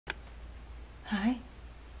Hi,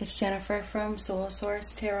 it's Jennifer from Soul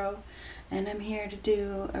Source Tarot, and I'm here to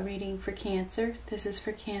do a reading for Cancer. This is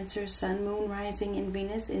for Cancer, Sun, Moon, Rising, and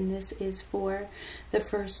Venus, and this is for the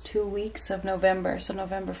first 2 weeks of November. So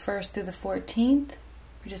November 1st through the 14th.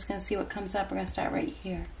 We're just going to see what comes up. We're going to start right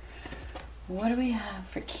here. What do we have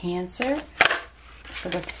for Cancer for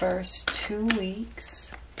the first 2 weeks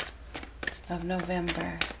of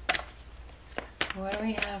November? What do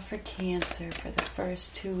we have for Cancer for the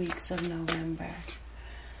first 2 weeks of November?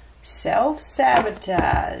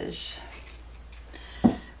 Self-sabotage.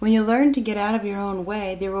 When you learn to get out of your own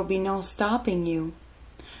way, there will be no stopping you.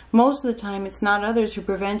 Most of the time, it's not others who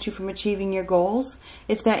prevent you from achieving your goals.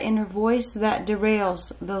 It's that inner voice that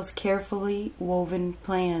derails those carefully woven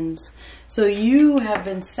plans. So you have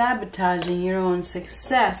been sabotaging your own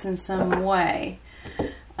success in some way.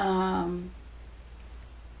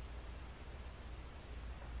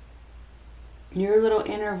 Your little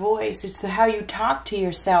inner voice, it's how you talk to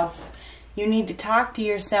yourself. You need to talk to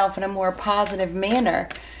yourself in a more positive manner.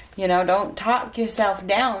 You know, don't talk yourself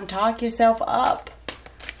down, talk yourself up.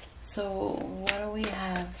 So what do we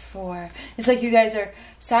have for... It's like you guys are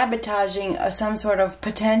sabotaging some sort of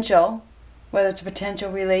potential, whether it's a potential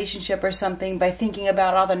relationship or something, by thinking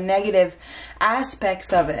about all the negative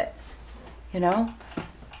aspects of it. You know?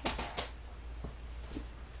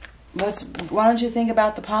 Why don't you think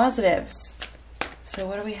about the positives? So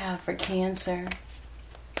what do we have for Cancer?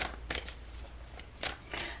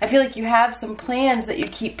 I feel like you have some plans that you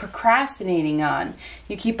keep procrastinating on.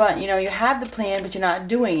 You keep on, you know, you have the plan, but you're not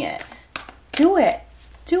doing it. Do it.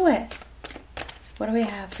 Do it. What do we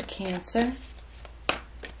have for Cancer?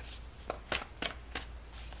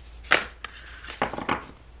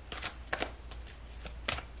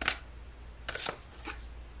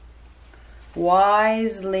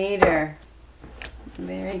 Wise leader.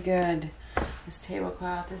 Very good. This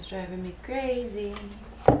tablecloth is driving me crazy.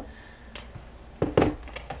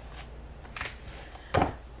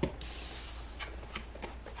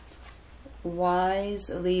 Wise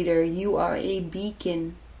leader. You are a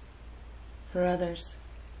beacon for others.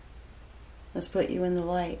 Let's put you in the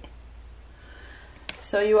light.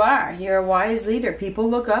 So you are. You're a wise leader. People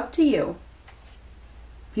look up to you.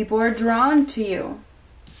 People are drawn to you.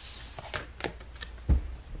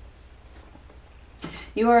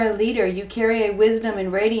 You are a leader. You carry a wisdom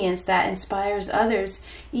and radiance that inspires others.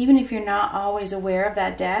 Even if you're not always aware of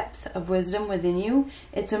that depth of wisdom within you,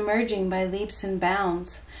 it's emerging by leaps and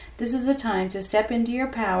bounds. This is a time to step into your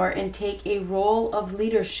power and take a role of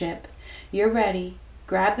leadership. You're ready.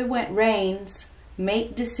 Grab the reins.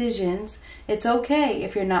 Make decisions. It's okay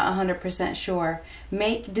if you're not 100% sure.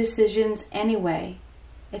 Make decisions anyway.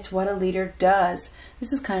 It's what a leader does.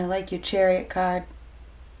 This is kind of like your Chariot card.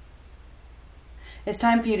 It's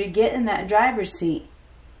time for you to get in that driver's seat.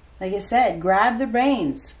 Like I said, grab the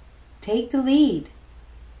reins. Take the lead.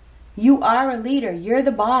 You are a leader. You're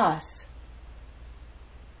the boss.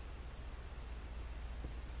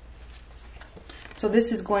 So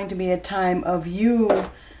this is going to be a time of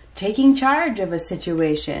you taking charge of a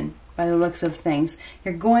situation by the looks of things.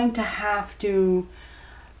 You're going to have to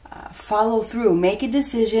follow through. Make a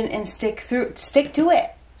decision and stick to it. Stick to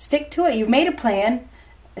it. You've made a plan.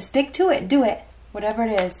 Stick to it. Do it. Whatever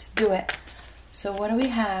it is, do it. So what do we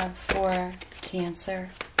have for Cancer?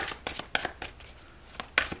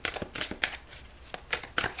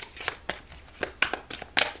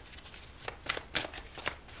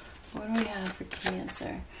 What do we have for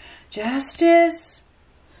Cancer? Justice.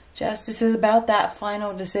 Justice is about that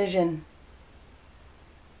final decision.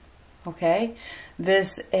 Okay?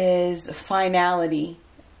 This is finality.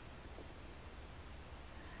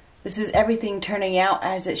 This is everything turning out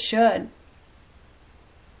as it should.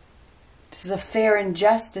 This is a fair and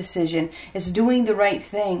just decision. It's doing the right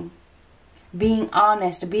thing. Being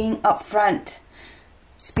honest, being upfront,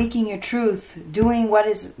 speaking your truth, doing what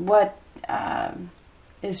is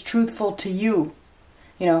truthful to you.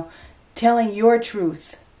 You know, telling your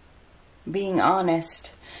truth, being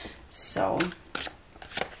honest. So,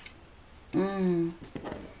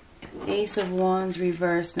 Ace of Wands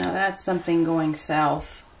reversed. Now that's something going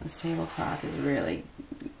south. This tablecloth is really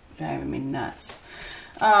driving me nuts.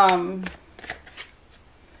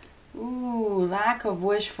 Lack of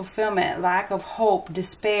wish fulfillment, lack of hope,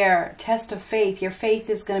 despair, test of faith. Your faith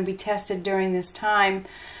is going to be tested during this time.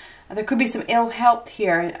 There could be some ill health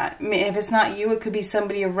here. I mean, if it's not you, it could be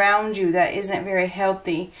somebody around you that isn't very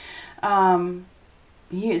healthy. You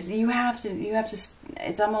have to.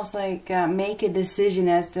 It's almost like make a decision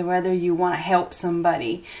as to whether you want to help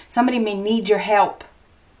somebody. Somebody may need your help.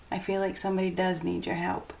 I feel like somebody does need your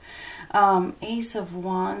help. Ace of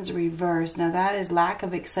Wands reversed. Now that is lack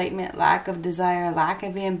of excitement, lack of desire, lack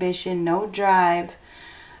of ambition, no drive.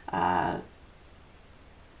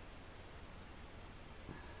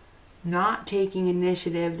 Not taking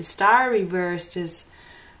initiative. The Star reversed is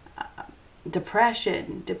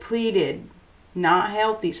depression, depleted, not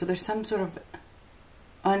healthy. So there's some sort of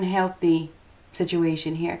unhealthy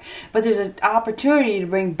situation here. But there's an opportunity to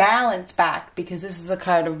bring balance back, because this is a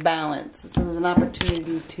card of balance. So there's an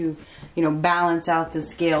opportunity to, you know, balance out the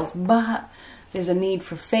scales. But there's a need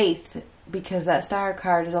for faith, because that Star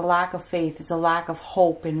card is a lack of faith. It's a lack of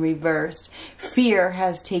hope in reversed. Fear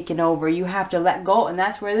has taken over. You have to let go, and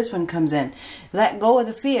that's where this one comes in. Let go of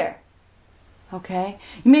the fear. Okay?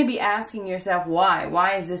 You may be asking yourself, why?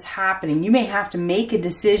 Why is this happening? You may have to make a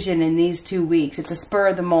decision in these 2 weeks. It's a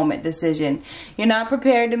spur-of-the-moment decision. You're not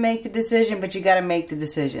prepared to make the decision, but you got to make the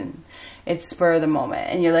decision. It's spur-of-the-moment.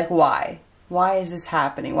 And you're like, why? Why is this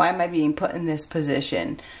happening? Why am I being put in this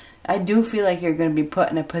position? I do feel like you're going to be put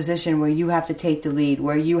in a position where you have to take the lead,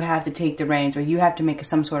 where you have to take the reins, where you have to make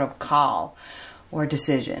some sort of call or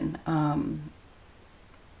decision.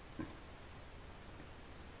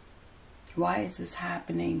 Why is this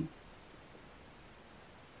happening?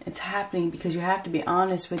 It's happening because you have to be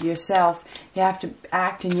honest with yourself. You have to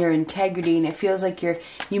act in your integrity, and it feels like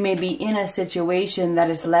you may be in a situation that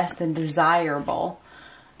is less than desirable.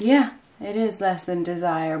 Yeah, it is less than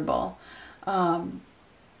desirable. Let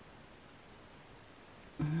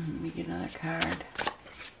me get another card.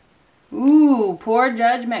 Ooh, poor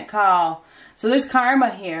judgment call. So there's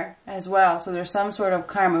karma here as well. So there's some sort of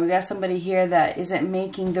karma. We got somebody here that isn't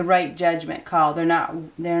making the right judgment call. They're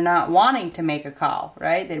not wanting to make a call,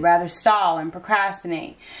 right? They'd rather stall and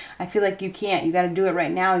procrastinate. I feel like you can't. You got to do it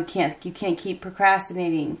right now. You can't keep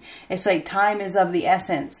procrastinating. It's like time is of the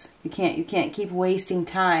essence. You can't keep wasting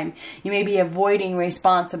time. You may be avoiding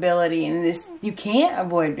responsibility, and this you can't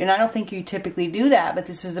avoid. And I don't think you typically do that, but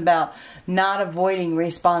this is about not avoiding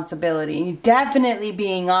responsibility. And you definitely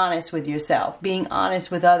being honest with yourself, being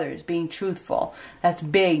honest with others, being truthful. That's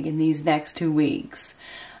big in these next 2 weeks.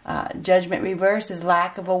 Judgment reverse is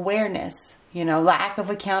lack of awareness, you know, lack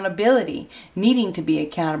of accountability, needing to be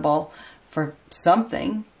accountable for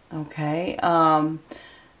something. Okay.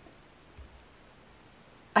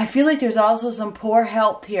 I feel like there's also some poor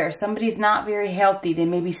health here. Somebody's not very healthy. They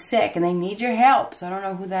may be sick and they need your help. So I don't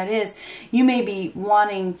know who that is. You may be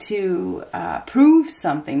wanting to prove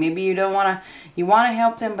something. Maybe you don't want to, you want to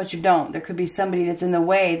help them, but you don't. There could be somebody that's in the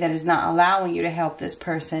way that is not allowing you to help this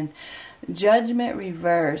person. Judgment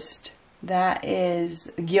reversed. That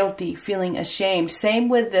is guilty, feeling ashamed. Same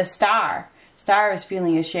with the Star. Star is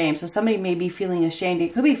feeling ashamed. So somebody may be feeling ashamed.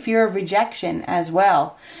 It could be fear of rejection as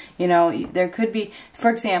well. You know, there could be,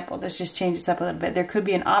 for example, let's just change this up a little bit. There could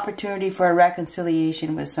be an opportunity for a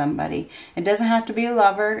reconciliation with somebody. It doesn't have to be a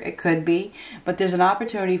lover. It could be. But there's an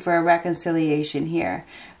opportunity for a reconciliation here.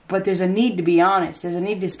 But there's a need to be honest. There's a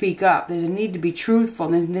need to speak up. There's a need to be truthful.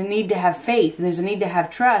 There's a need to have faith. And there's a need to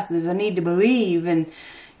have trust. There's a need to believe and,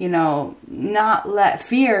 you know, not let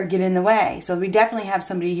fear get in the way. So we definitely have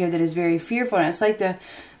somebody here that is very fearful. And it's like the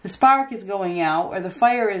spark is going out, or the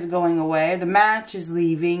fire is going away, or the match is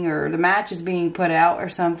leaving, or the match is being put out or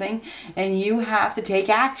something. And you have to take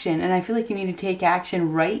action. And I feel like you need to take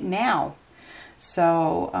action right now.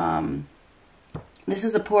 So this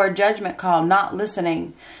is a poor judgment call, not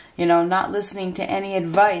listening. You know, not listening to any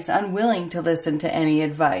advice, unwilling to listen to any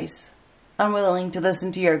advice, unwilling to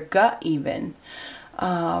listen to your gut even.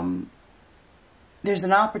 There's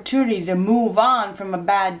an opportunity to move on from a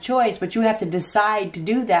bad choice, but you have to decide to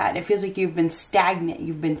do that. It feels like you've been stagnant,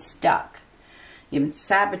 you've been stuck. You've been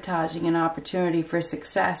sabotaging an opportunity for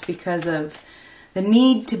success because of the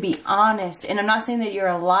need to be honest. And I'm not saying that you're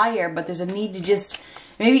a liar, but there's a need to just,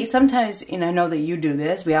 maybe sometimes, and I know that you do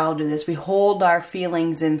this, we all do this, we hold our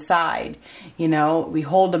feelings inside, you know, we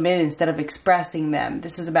hold them in instead of expressing them.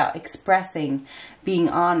 This is about expressing, being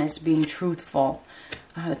honest, being truthful.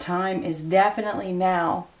 The time is definitely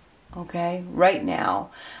now, okay, right now.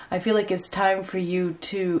 I feel like it's time for you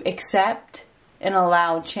to accept and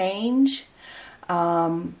allow change.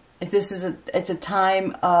 If this is it's a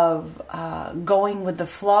time of going with the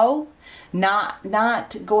flow, not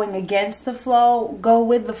going against the flow. Go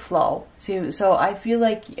with the flow. See, so I feel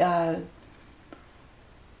like it's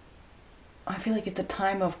a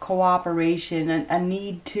time of cooperation, a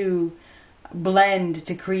need to blend,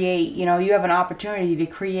 to create. You know, you have an opportunity to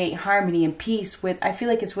create harmony and peace with. I feel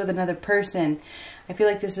like it's with another person. I feel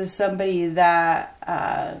like this is somebody that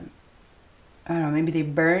I don't know, maybe they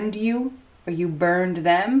burned you or you burned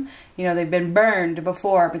them. You know, they've been burned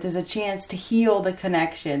before, but there's a chance to heal the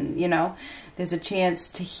connection, you know. There's a chance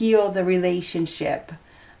to heal the relationship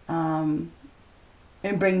and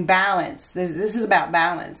bring balance. This is about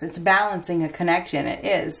balance. It's balancing a connection. It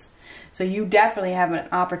is. So you definitely have an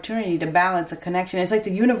opportunity to balance a connection. It's like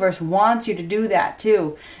the universe wants you to do that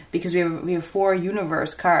too, because we have 4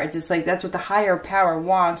 universe cards. It's like that's what the higher power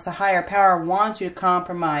wants. The higher power wants you to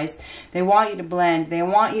compromise. They want you to blend. They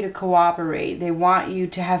want you to cooperate. They want you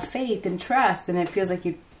to have faith and trust, and it feels like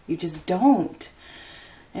you just don't.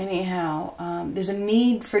 Anyhow, there's a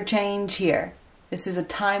need for change here. This is a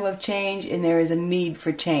time of change, and there is a need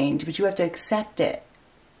for change, but you have to accept it.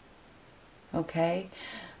 Okay?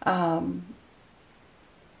 I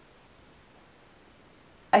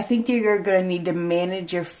think you're going to need to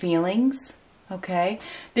manage your feelings. Okay?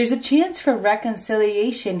 There's a chance for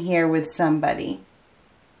reconciliation here with somebody.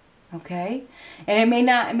 Okay? And it may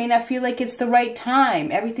not feel like it's the right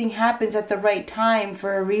time. Everything happens at the right time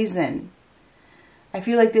for a reason. I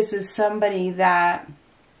feel like this is somebody that,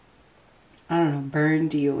 I don't know,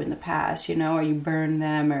 burned you in the past, you know, or you burned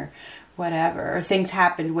them or whatever, or things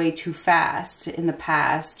happened way too fast in the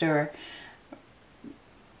past, or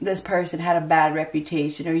this person had a bad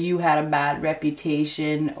reputation, or you had a bad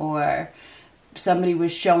reputation, or somebody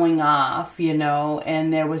was showing off, you know,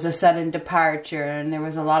 and there was a sudden departure, and there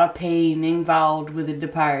was a lot of pain involved with the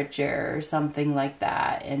departure, or something like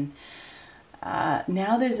that. And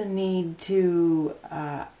now there's a need to,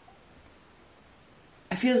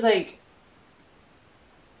 it feels like,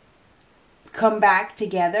 come back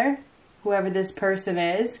together. Whoever this person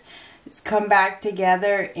is, come back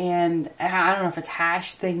together, and I don't know if it's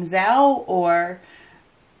hash things out or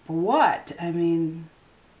what. I mean,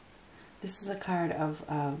 this is a card of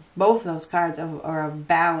both those cards are of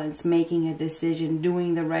balance, making a decision,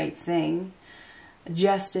 doing the right thing,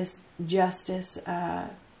 justice.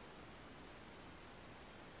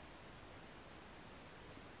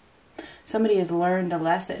 Somebody has learned a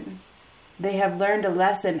lesson. They have learned a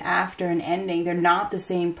lesson after an ending. They're not the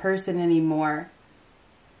same person anymore.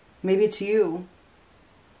 Maybe it's you.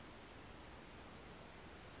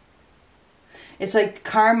 It's like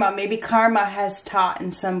karma. Maybe karma has taught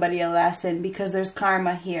in somebody a lesson, because there's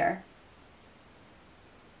karma here.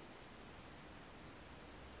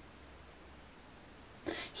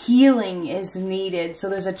 Healing is needed. So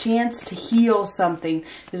there's a chance to heal something.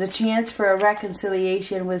 There's a chance for a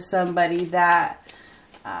reconciliation with somebody that,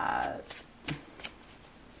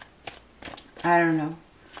 I don't know,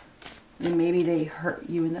 maybe they hurt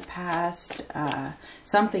you in the past,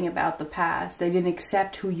 something about the past. They didn't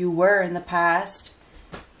accept who you were in the past,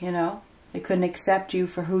 you know. They couldn't accept you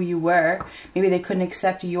for who you were. Maybe they couldn't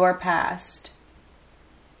accept your past,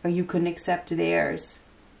 or you couldn't accept theirs.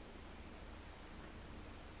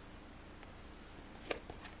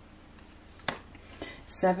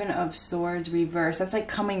 Seven of Swords reverse. That's like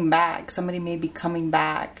coming back. Somebody may be coming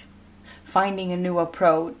back, finding a new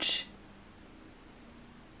approach.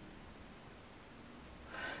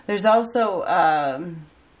 There's also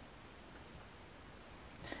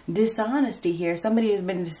dishonesty here. Somebody has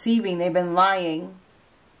been deceiving. They've been lying.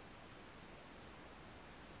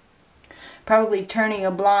 Probably turning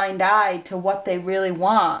a blind eye to what they really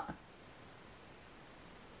want.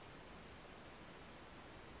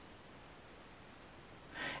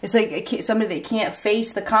 It's like somebody that can't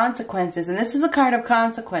face the consequences. And this is a card of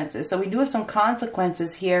consequences. So we do have some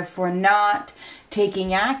consequences here for not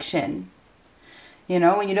taking action. You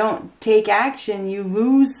know, when you don't take action, you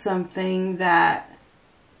lose something that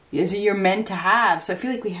you're meant to have. So I feel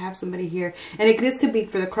like we have somebody here. And this could be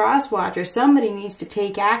for the cross watcher. Somebody needs to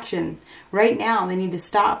take action right now. They need to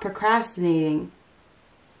stop procrastinating.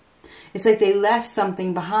 It's like they left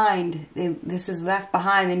something behind. This is left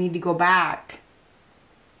behind. They need to go back.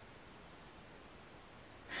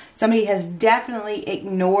 Somebody has definitely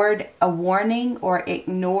ignored a warning or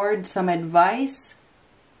ignored some advice.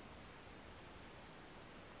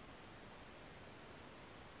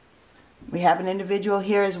 We have an individual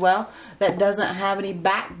here as well that doesn't have any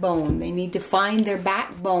backbone. They need to find their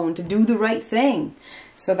backbone to do the right thing.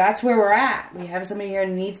 So that's where we're at. We have somebody here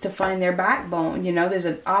who needs to find their backbone. You know, there's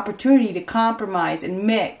an opportunity to compromise and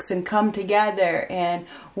mix and come together and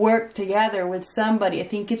work together with somebody. I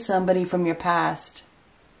think it's somebody from your past.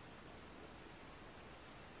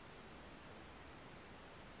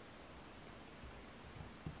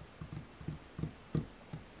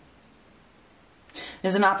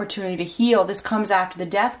 There's an opportunity to heal. This comes after the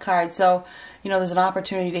Death card. So, you know, there's an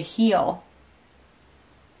opportunity to heal.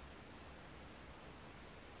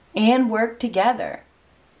 And work together.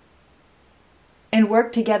 And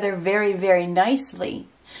work together very, very nicely.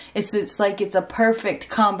 It's like it's a perfect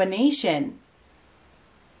combination.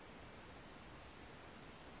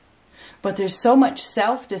 But there's so much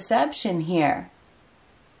self-deception here.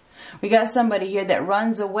 We got somebody here that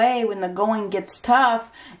runs away when the going gets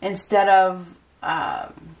tough instead of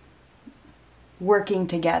working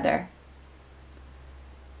together.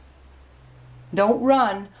 Don't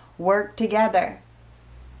run, work together.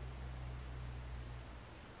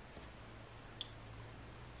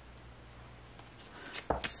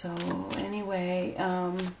 So anyway,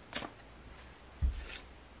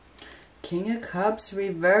 King of Cups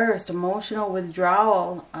reversed, emotional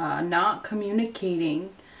withdrawal, not communicating,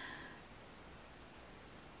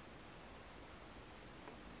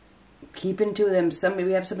 keeping to them.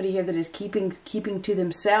 We have somebody here that is keeping to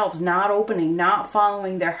themselves, not opening, not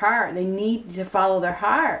following their heart. They need to follow their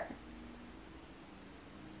heart.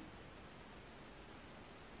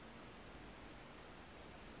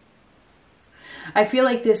 I feel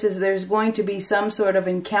like there's going to be some sort of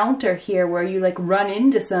encounter here where you like run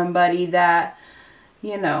into somebody that,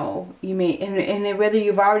 you know, you may, and whether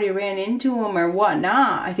you've already ran into them or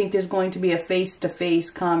whatnot, I think there's going to be a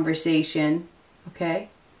face-to-face conversation, okay,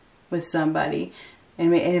 with somebody.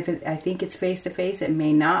 And if I think it's face-to-face, it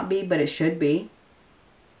may not be, but it should be.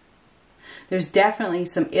 There's definitely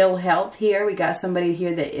some ill health here. We got somebody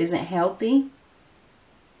here that isn't healthy.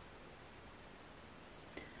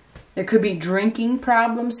 There could be drinking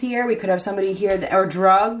problems here. We could have somebody here that, or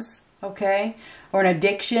drugs, okay? Or an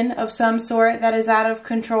addiction of some sort that is out of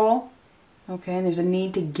control. Okay, and there's a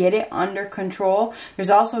need to get it under control. There's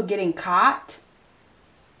also getting caught.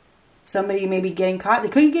 Somebody may be getting caught. They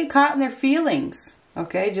could get caught in their feelings.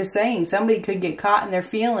 Okay, just saying. Somebody could get caught in their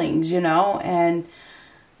feelings, you know, and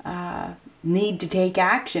need to take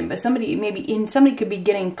action. But somebody could be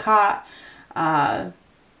getting caught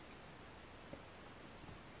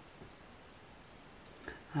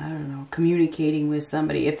I don't know, communicating with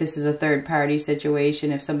somebody. If this is a third party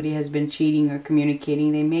situation, if somebody has been cheating or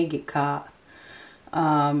communicating, they may get caught.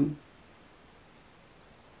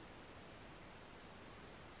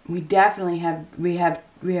 We definitely have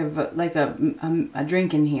like a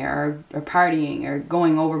drinking here, or partying, or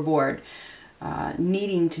going overboard,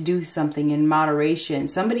 needing to do something in moderation.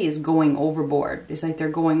 Somebody is going overboard. It's like they're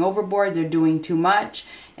going overboard. They're doing too much,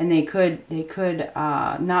 and they could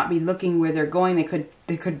not be looking where they're going. They could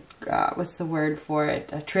what's the word for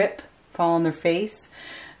it? A trip, fall on their face,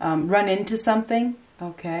 run into something.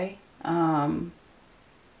 Okay.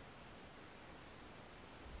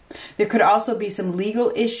 There could also be some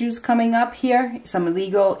legal issues coming up here, some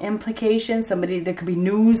legal implications. There could be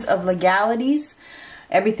news of legalities.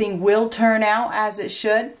 Everything will turn out as it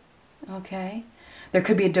should. Okay. There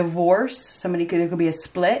could be a divorce. There could be a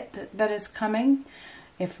split that is coming,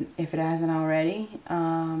 if it hasn't already.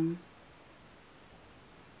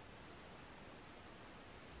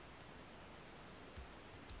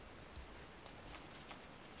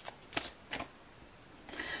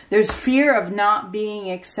 There's fear of not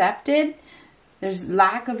being accepted. There's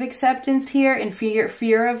lack of acceptance here, and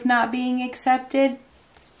fear of not being accepted.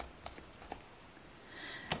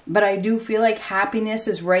 But I do feel like happiness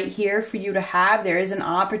is right here for you to have. There is an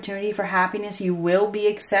opportunity for happiness. You will be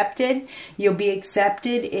accepted. You'll be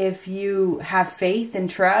accepted if you have faith and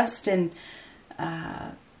trust and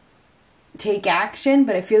take action.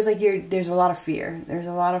 But it feels like there's a lot of fear. There's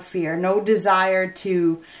a lot of fear. No desire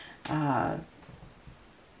to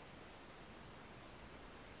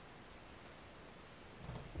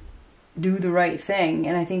do the right thing.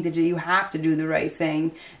 And I think that you have to do the right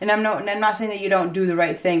thing. And I'm not saying that you don't do the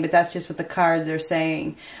right thing, but that's just what the cards are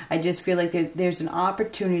saying. I just feel like there's an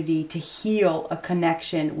opportunity to heal a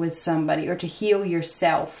connection with somebody, or to heal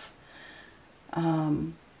yourself.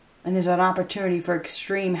 And there's an opportunity for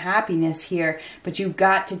extreme happiness here, but you've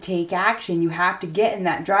got to take action. You have to get in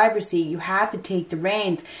that driver's seat. You have to take the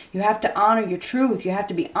reins. You have to honor your truth. You have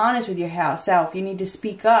to be honest with yourself. You need to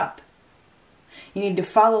speak up. You need to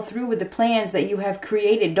follow through with the plans that you have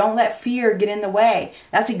created. Don't let fear get in the way.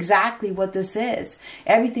 That's exactly what this is.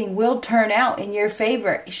 Everything will turn out in your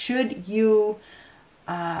favor should you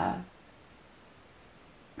have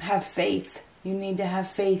faith. You need to have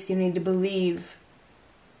faith. You need to believe.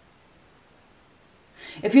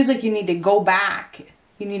 It feels like you need to go back.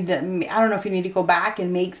 I don't know if you need to go back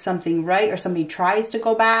and make something right, or somebody tries to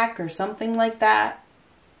go back or something like that.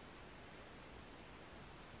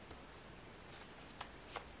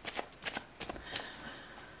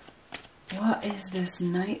 What is this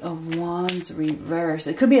Knight of Wands reverse?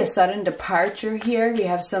 It could be a sudden departure here. We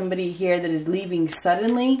have somebody here that is leaving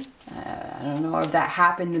suddenly. I don't know if that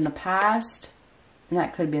happened in the past. And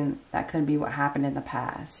that could be what happened in the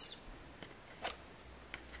past.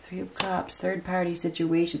 Three of Cups, third party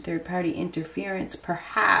situation, third party interference,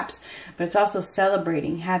 perhaps. But it's also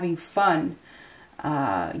celebrating, having fun,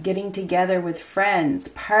 getting together with friends,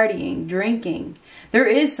 partying, drinking. There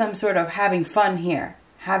is some sort of having fun here.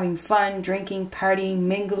 Having fun, drinking, partying,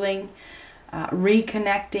 mingling,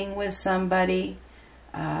 reconnecting with somebody.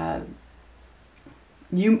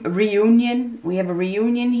 Reunion. We have a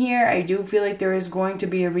reunion here. I do feel like there is going to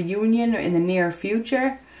be a reunion in the near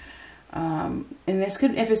future. And this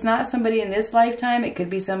could, if it's not somebody in this lifetime, it could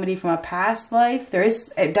be somebody from a past life.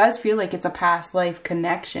 It does feel like it's a past life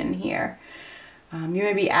connection here. You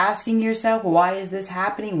may be asking yourself, why is this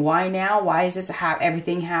happening? Why now? Why is this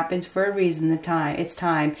everything happens for a reason? It's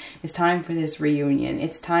time for this reunion.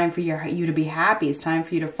 It's time for you to be happy. It's time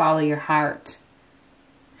for you to follow your heart.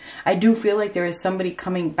 I do feel like there is somebody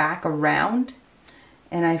coming back around,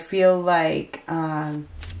 and I feel like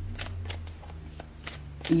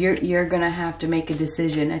you're gonna have to make a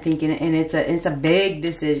decision. I think, and it's a big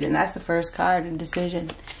decision. That's the first card, a decision.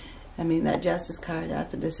 I mean, that Justice card,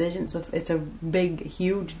 that's a decision. So it's a big,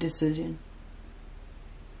 huge decision.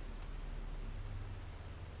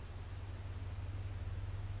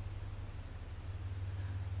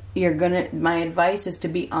 My advice is to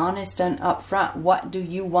be honest and upfront. What do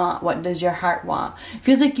you want? What does your heart want? It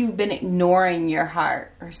feels like you've been ignoring your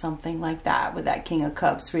heart or something like that with that King of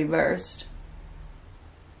Cups reversed.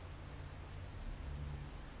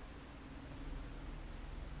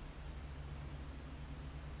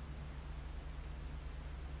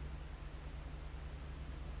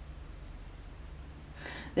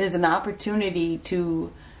 There's an opportunity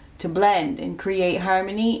to blend and create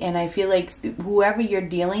harmony, and I feel like whoever you're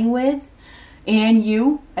dealing with and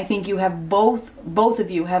you, I think you have both of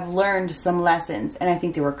you have learned some lessons, and I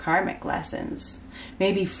think they were karmic lessons.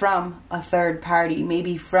 Maybe from a third party,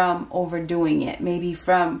 maybe from overdoing it, maybe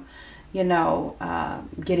from, you know,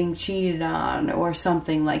 getting cheated on or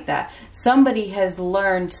something like that. Somebody has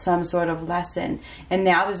learned some sort of lesson, and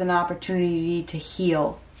now there's an opportunity to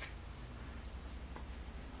heal.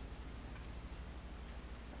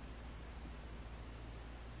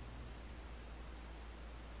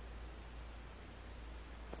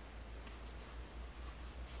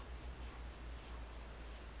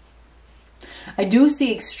 I do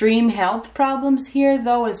see extreme health problems here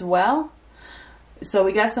though as well. So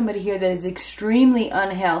we got somebody here that is extremely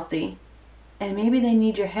unhealthy, and maybe they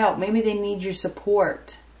need your help. Maybe they need your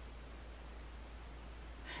support.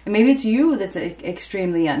 And maybe it's you that's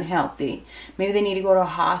extremely unhealthy. Maybe they need to go to a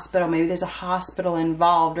hospital. Maybe there's a hospital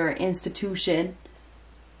involved or an institution.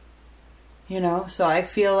 You know, so I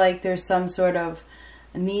feel like there's some sort of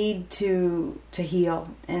need to heal,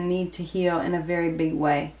 and need to heal in a very big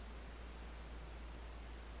way.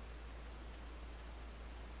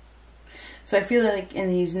 So I feel like in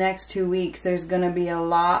these next 2 weeks, there's going to be a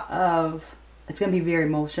lot of, it's going to be very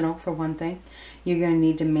emotional for one thing. You're going to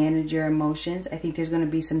need to manage your emotions. I think there's going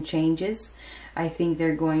to be some changes. I think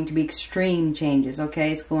they're going to be extreme changes,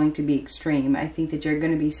 okay? It's going to be extreme. I think that you're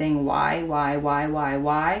going to be saying why?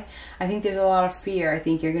 I think there's a lot of fear. I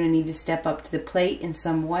think you're going to need to step up to the plate in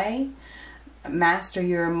some way. Master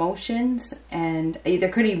your emotions, and there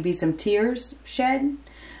could even be some tears shed.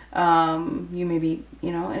 You may be,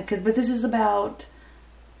 you know, but this is about,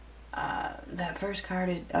 that first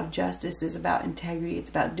card of Justice is about integrity. It's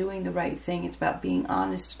about doing the right thing. It's about being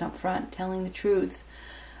honest and upfront, telling the truth,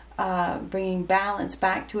 bringing balance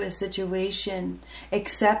back to a situation,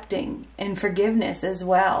 accepting, and forgiveness as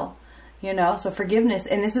well. You know, so forgiveness,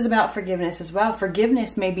 and this is about forgiveness as well.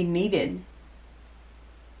 Forgiveness may be needed.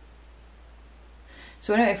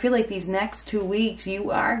 So anyway, I feel like these next 2 weeks, you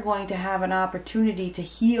are going to have an opportunity to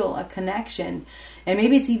heal a connection. And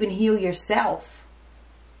maybe it's even heal yourself.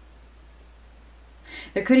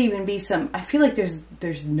 There could even be some, I feel like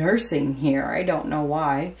there's nursing here. I don't know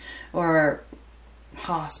why. Or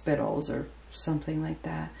hospitals or something like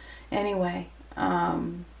that. Anyway,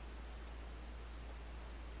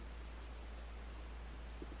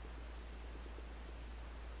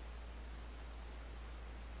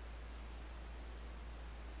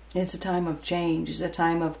 it's a time of change. It's a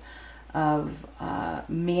time of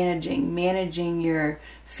managing your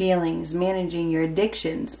feelings, managing your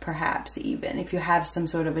addictions, perhaps even if you have some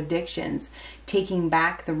sort of addictions, taking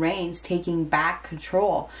back the reins, taking back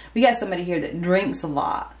control. We got somebody here that drinks a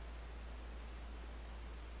lot.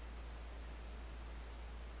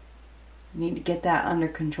 You need to get that under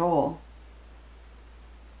control.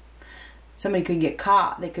 Somebody could get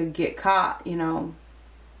caught. They could get caught, you know,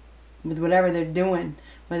 with whatever they're doing.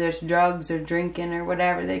 Whether it's drugs or drinking or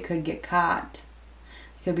whatever, they could get caught.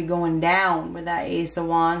 They could be going down with that Ace of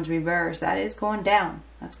Wands reverse. That is going down.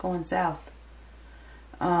 That's going south.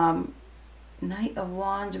 Knight of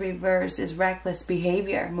Wands reversed is reckless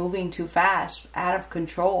behavior, moving too fast, out of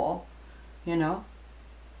control, you know.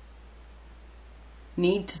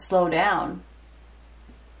 Need to slow down.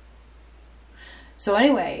 So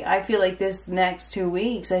anyway, I feel like this next 2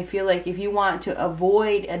 weeks, I feel like if you want to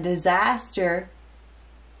avoid a disaster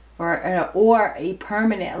or a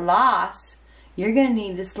permanent loss, you're going to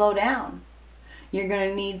need to slow down. You're going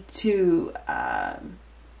to need to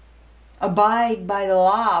abide by the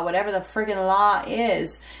law, whatever the friggin' law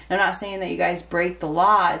is. I'm not saying that you guys break the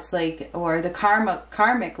law. It's like, or the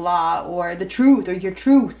karmic law, or the truth, or your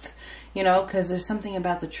truth, you know, because there's something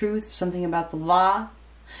about the truth, something about the law.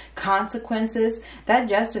 Consequences. That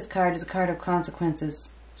Justice card is a card of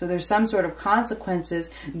consequences. So there's some sort of consequences,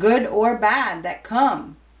 good or bad, that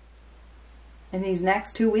come in these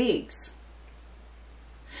next 2 weeks.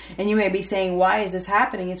 And you may be saying, why is this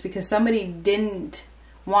happening? It's because somebody didn't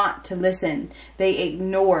want to listen. They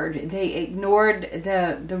ignored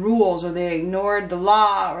the rules, or they ignored the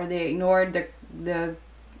law, or they ignored their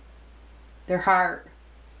heart.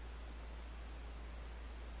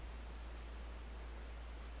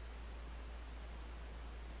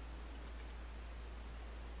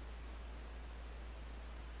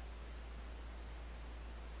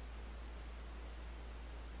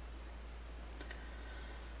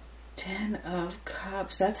 Ten of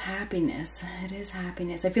Cups. That's happiness. It is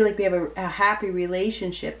happiness. I feel like we have a happy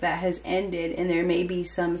relationship that has ended, and there may be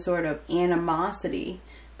some sort of animosity,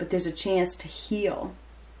 but there's a chance to heal.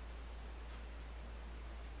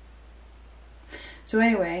 So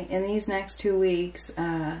anyway, in these next 2 weeks,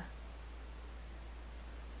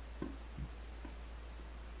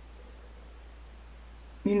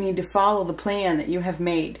 you need to follow the plan that you have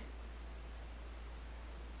made.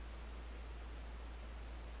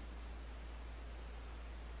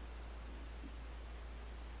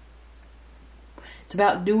 It's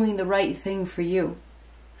about doing the right thing for you.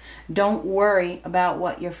 Don't worry about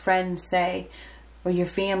what your friends say or your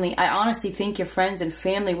family. I honestly think your friends and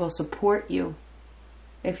family will support you.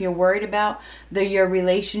 If you're worried about your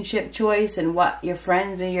relationship choice and what your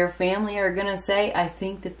friends and your family are going to say, I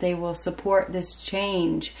think that they will support this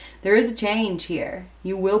change. There is a change here.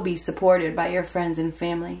 You will be supported by your friends and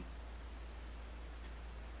family.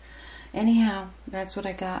 Anyhow, that's what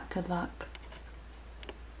I got. Good luck.